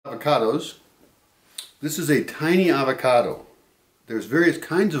avocados. This is a tiny avocado. There's various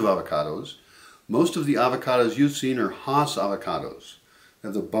kinds of avocados. Most of the avocados you've seen are Hass avocados. They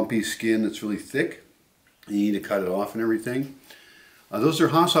have the bumpy skin that's really thick. You need to cut it off and everything. Those are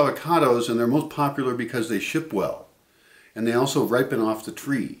Hass avocados, and they're most popular because they ship well. And they also ripen off the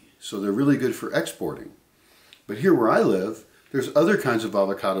tree, so they're really good for exporting. But here where I live, there's other kinds of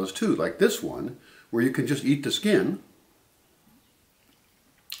avocados too, like this one, where you can just eat the skin.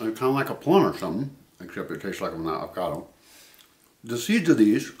 Kind of like a plum or something, except it tastes like an avocado. The seeds of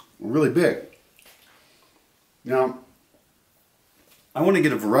these are really big. Now, I want to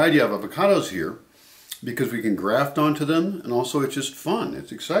get a variety of avocados here because we can graft onto them, and also it's just fun.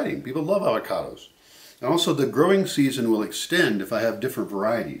 It's exciting. People love avocados. And also the growing season will extend if I have different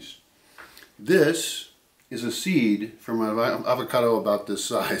varieties. This is a seed from an avocado about this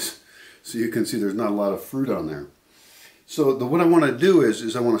size. So you can see there's not a lot of fruit on there. So what I want to do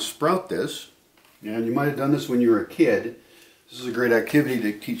is I want to sprout this. And you might have done this when you were a kid. This is a great activity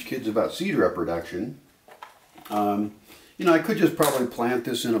to teach kids about seed reproduction. You know, I could just probably plant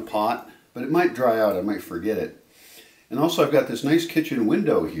this in a pot, but it might dry out. I might forget it. And also I've got this nice kitchen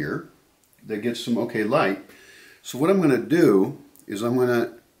window here that gets some okay light. So what I'm going to do is I'm going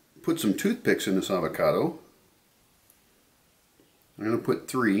to put some toothpicks in this avocado. I'm going to put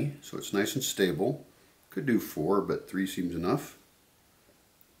 3 so it's nice and stable. Could do 4, but 3 seems enough.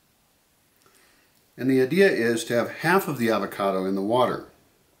 And the idea is to have half of the avocado in the water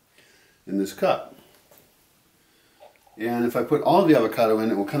in this cup. And if I put all of the avocado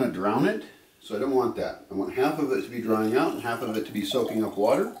in, it will kind of drown it. So I don't want that. I want half of it to be drying out and half of it to be soaking up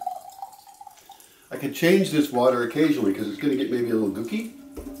water. I could change this water occasionally because it's going to get maybe a little gooky.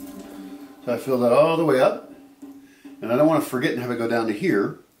 So I fill that all the way up. And I don't want to forget and have it go down to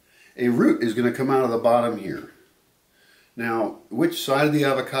here. A root is going to come out of the bottom here. Now, which side of the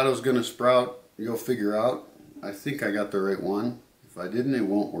avocado is going to sprout, you'll figure out. I think I got the right one. If I didn't, it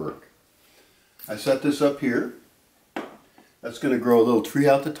won't work. I set this up here. That's going to grow a little tree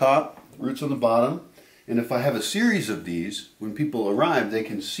out the top, roots on the bottom. And if I have a series of these, when people arrive, they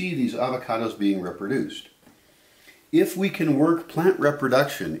can see these avocados being reproduced. If we can work plant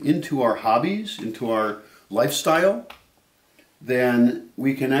reproduction into our hobbies, into our lifestyle, then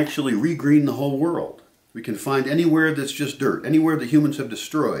we can actually regreen the whole world. We can find anywhere that's just dirt, anywhere that humans have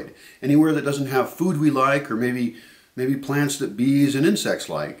destroyed, anywhere that doesn't have food we like, or maybe plants that bees and insects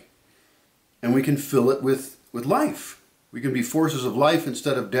like, and we can fill it with life. We can be forces of life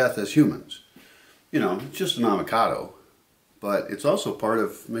instead of death as humans. You know, it's just an avocado, but it's also part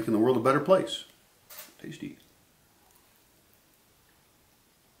of making the world a better place. Tasty.